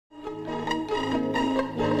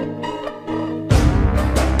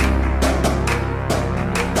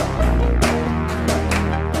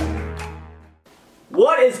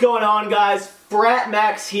going on, guys? Frat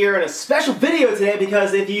Max here in a special video today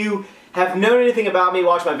because if you have known anything about me,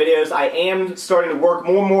 watch my videos, I am starting to work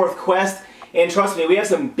more and more with Quest, and trust me, we have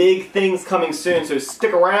some big things coming soon, so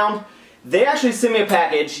stick around. They actually sent me a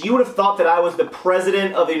package. You would have thought that I was the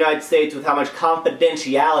President of the United States with how much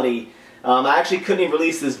confidentiality. I actually couldn't even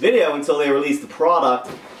release this video until they released the product.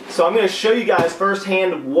 So I'm going to show you guys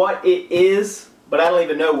firsthand what it is, but I don't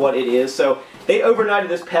even know what it is. So they overnighted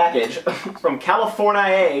this package from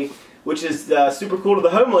California, which is super cool to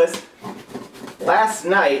the homeless, last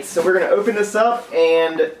night. So we're going to open this up,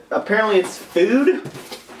 and apparently it's food.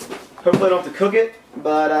 Hopefully I don't have to cook it,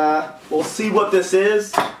 but we'll see what this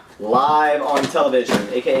is live on television,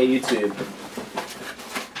 aka YouTube.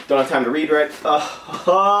 Don't have time to read, right?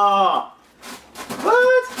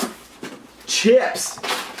 What? Chips.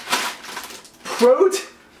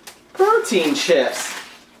 Protein chips.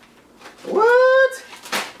 What?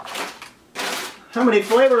 How many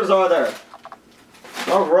flavors are there?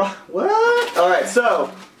 Alright, what? Alright,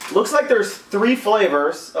 so, looks like there's 3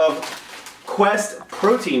 flavors of Quest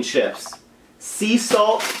protein chips. Sea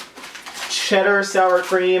salt, cheddar sour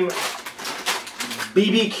cream,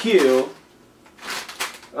 BBQ.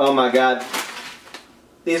 Oh my god.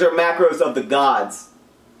 These are macros of the gods.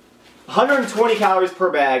 120 calories per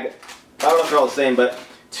bag. I don't know if they're all the same, but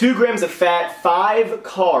 2 grams of fat, 5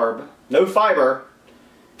 carb, no fiber,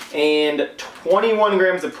 and 21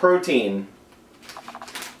 grams of protein.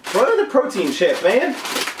 What are the protein chips, man?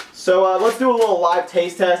 So let's do a little live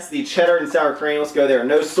taste test. The cheddar and sour cream, let's go there.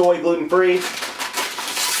 No soy, gluten-free.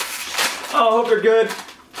 Oh, hope they're good.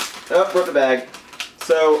 Oh, broke the bag.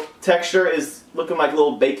 So, texture is looking like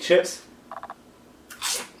little baked chips.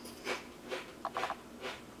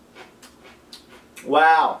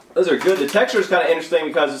 Wow, those are good. The texture is kind of interesting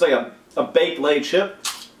because it's like a baked laid chip.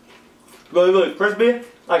 Really, really crispy,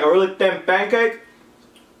 like a really thin pancake.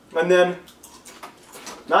 And then,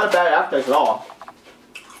 not a bad aftertaste at all.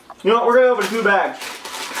 You know what, we're going to open 2 bags.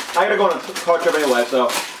 I gotta go on a car trip anyway,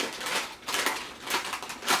 so.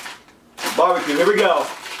 Barbecue, here we go.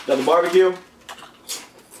 Got the barbecue.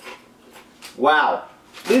 Wow,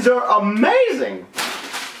 these are amazing.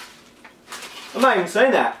 I'm not even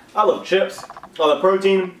saying that. I love chips. The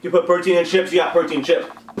protein, you put protein in chips, you got protein chips.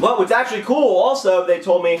 But what's actually cool also, they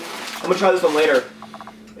told me, I'm going to try this one later,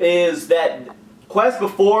 is that Quest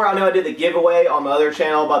before, I know I did the giveaway on my other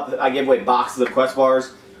channel, about I gave away boxes of Quest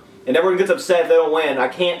bars, and everyone gets upset if they don't win. I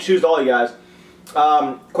can't choose all you guys.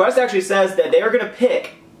 Quest actually says that they are going to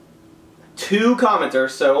pick 2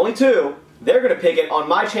 commenters, so only 2, they're going to pick it on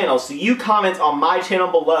my channel, so you comment on my channel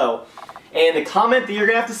below, and the comment that you're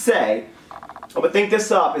going to have to say, I'm going to think this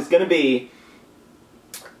up, is going to be,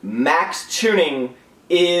 Maxxchewning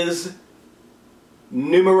is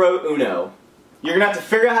numero uno. You're going to have to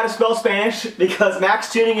figure out how to spell Spanish because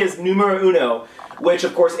Maxxchewning is numero uno, which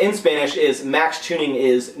of course in Spanish is Maxxchewning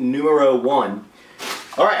is numero 1.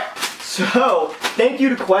 Alright, so thank you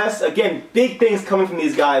to Quest. Again, big things coming from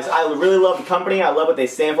these guys. I really love the company. I love what they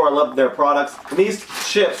stand for. I love their products. And these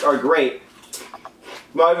chips are great.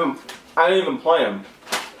 I didn't even play them.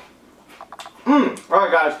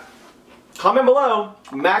 Alright guys. Comment below,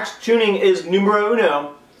 Maxxchewning is numero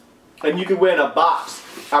uno, and you could win a box,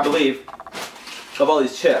 I believe, of all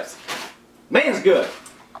these chips. Man, it's good.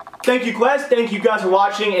 Thank you, Quest. Thank you guys for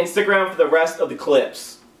watching, and stick around for the rest of the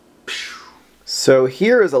clips. So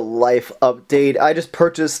here is a life update. I just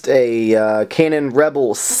purchased a Canon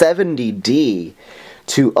Rebel 70D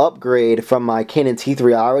to upgrade from my Canon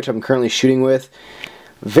T3i, which I'm currently shooting with.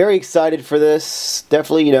 Very excited for this.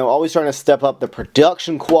 Definitely, you know, always trying to step up the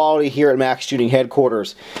production quality here at Maxxchewning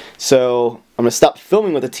headquarters. So I'm going to stop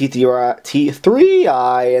filming with the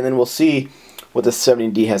T3i, and then we'll see what the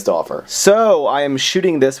 70D has to offer. So I am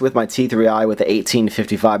shooting this with my T3i with the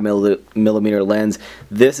 18-55mm lens.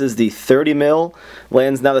 This is the 30mm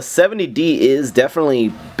lens. Now the 70D is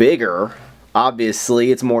definitely bigger.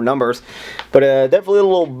 Obviously, it's more numbers, but definitely a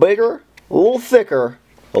little bigger, a little thicker,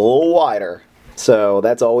 a little wider. So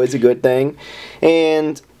that's always a good thing,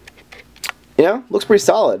 and you know, looks pretty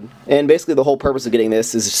solid. And basically the whole purpose of getting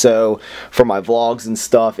this is so for my vlogs and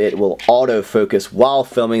stuff it will autofocus while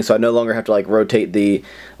filming, so I no longer have to like rotate the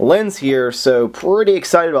lens here. So pretty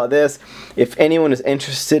excited about this. If anyone is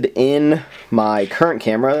interested in my current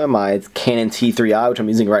camera, my Canon T3i, which I'm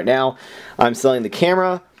using right now, I'm selling the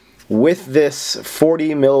camera with this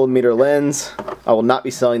 40mm lens. I will not be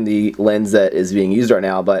selling the lens that is being used right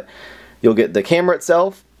now, but you'll get the camera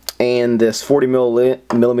itself and this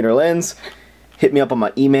 40mm lens. hit me up on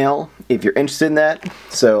my email if you're interested in that.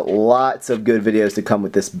 So lots of good videos to come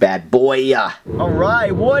with this bad boy.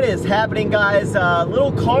 Alright, what is happening, guys?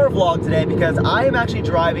 Little car vlog today because I am actually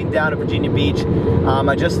driving down to Virginia Beach.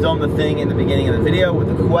 I just filmed the thing in the beginning of the video with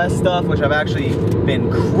the Quest stuff, which I've actually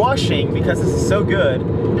been crushing because this is so good.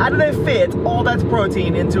 How do they fit all that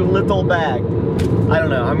protein into a little bag? I don't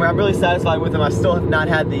know. I'm really satisfied with them. I still have not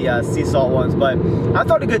had the sea salt ones, but I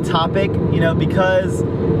thought a good topic, you know, because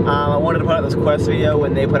I wanted to put out this Quest video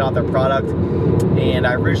when they put out their product, and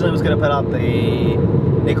I originally was going to put out the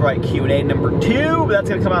Nicorite Q&A number 2, but that's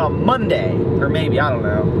going to come out on Monday, or maybe, I don't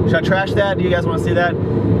know. Should I trash that? Do you guys want to see that?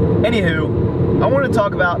 Anywho, I want to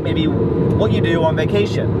talk about maybe what you do on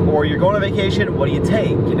vacation, or you're going on vacation, what do you take,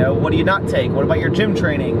 you know, what do you not take, what about your gym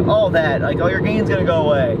training, all that, like all your gain's going to go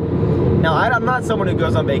away. Now, I'm not someone who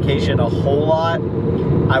goes on vacation a whole lot.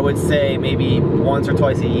 I would say maybe once or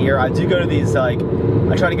twice a year. I do go to these, like,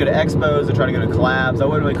 I try to go to expos, I try to go to collabs. I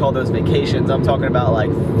wouldn't really call those vacations. I'm talking about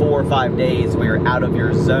like 4 or 5 days where you're out of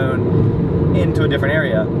your zone into a different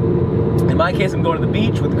area. In my case, I'm going to the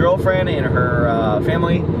beach with a girlfriend and her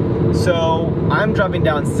family. So I'm driving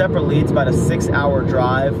down separately. It's about a 6-hour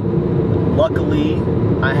drive. Luckily,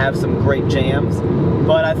 I have some great jams.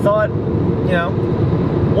 But I thought, you know,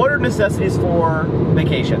 what are necessities for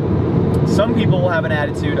vacation? Some people will have an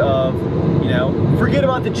attitude of, you know, forget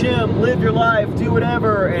about the gym, live your life, do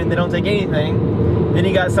whatever, and they don't take anything. Then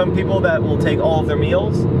you got some people that will take all of their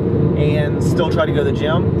meals and still try to go to the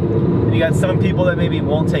gym. Then you got some people that maybe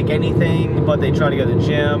won't take anything, but they try to go to the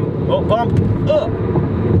gym. Oh, bump!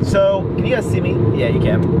 Ugh. So, can you guys see me? Yeah, you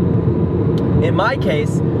can. In my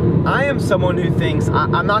case, I am someone who thinks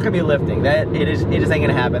I'm not gonna be lifting. It just ain't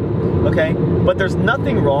gonna happen, okay? But there's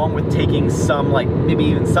nothing wrong with taking some, like, maybe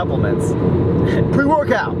even supplements.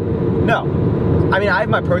 Pre-workout. No. I mean, I have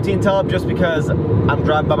my protein tub just because I'm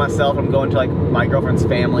driving by myself. I'm going to, like, my girlfriend's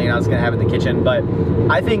family and I was gonna have it in the kitchen. But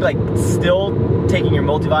I think, like, still taking your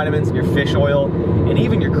multivitamins and your fish oil and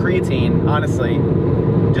even your creatine, honestly,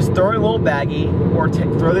 just throw it in a little baggie or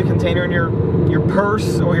throw the container in your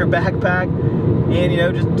purse or your backpack. And, you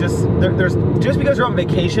know, just because you're on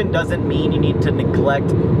vacation doesn't mean you need to neglect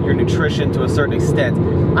your nutrition to a certain extent.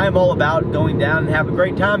 I am all about going down and having a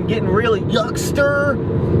great time, getting really youngster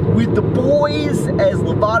with the boys, as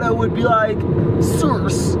Lovato would be like,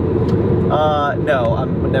 sirs. No, I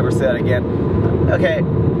would never say that again. Okay,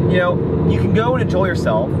 you know, you can go and enjoy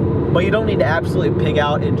yourself, but you don't need to absolutely pig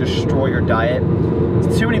out and destroy your diet.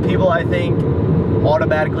 Too many people, I think,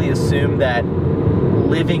 automatically assume that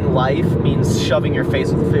living life means shoving your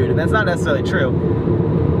face with food, and that's not necessarily true.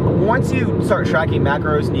 Once you start tracking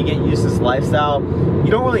macros and you get used to this lifestyle,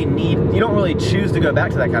 you don't really choose to go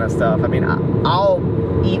back to that kind of stuff. I mean, I'll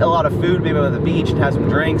eat a lot of food, maybe on the beach, and have some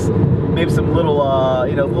drinks, maybe some little,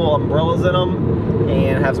 you know, little umbrellas in them,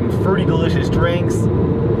 and have some fruity, delicious drinks.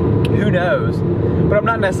 Who knows? But I'm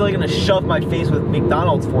not necessarily going to shove my face with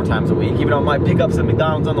McDonald's 4 times a week, even though I might pick up some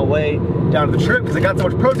McDonald's on the way down to the trip because I got so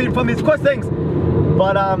much protein from these Quest things.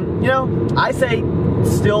 But, you know, I say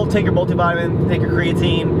still take your multivitamin, take your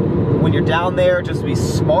creatine. When you're down there, just be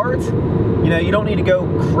smart. You know, you don't need to go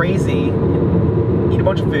crazy, eat a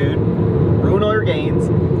bunch of food, ruin all your gains.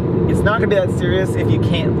 It's not going to be that serious if you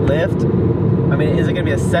can't lift. I mean, is it going to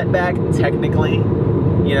be a setback? Technically.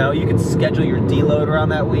 You know, you could schedule your deload around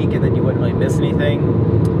that week and then you wouldn't really miss anything.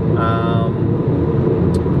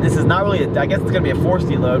 This is not really, I guess it's going to be a forced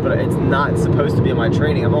deload, but it's not supposed to be in my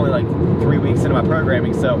training. I'm only like 3 weeks into my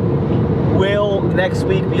programming, so will next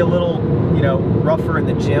week be a little, you know, rougher in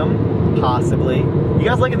the gym? Possibly. You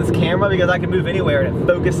guys liking this camera? Because I can move anywhere and it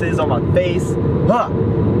focuses on my face. Huh.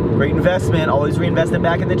 Great investment. Always reinvest it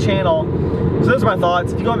back in the channel. So those are my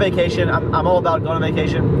thoughts. If you go on vacation, I'm all about going on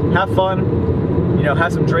vacation. Have fun. You know,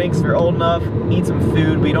 have some drinks if you're old enough. Eat some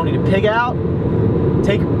food, but you don't need to pig out.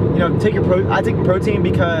 I take protein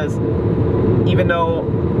because even though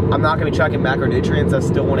I'm not going to be tracking macronutrients, I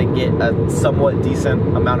still want to get a somewhat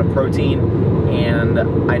decent amount of protein, and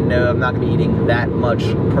I know I'm not going to be eating that much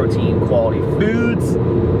protein quality foods.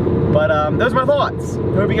 But those are my thoughts.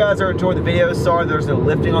 Hope you guys are enjoying the video. Sorry there's no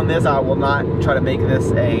lifting on this. I will not try to make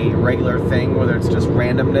this a regular thing, whether it's just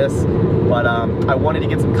randomness. But I wanted to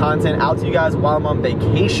get some content out to you guys while I'm on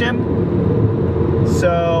vacation.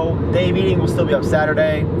 So, day of eating will still be up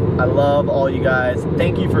Saturday. I love all you guys.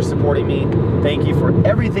 Thank you for supporting me. Thank you for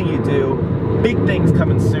everything you do. Big things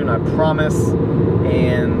coming soon, I promise.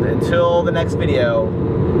 And until the next video,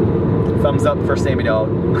 thumbs up for Sammy Dog.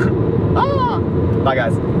 Bye,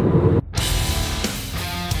 guys.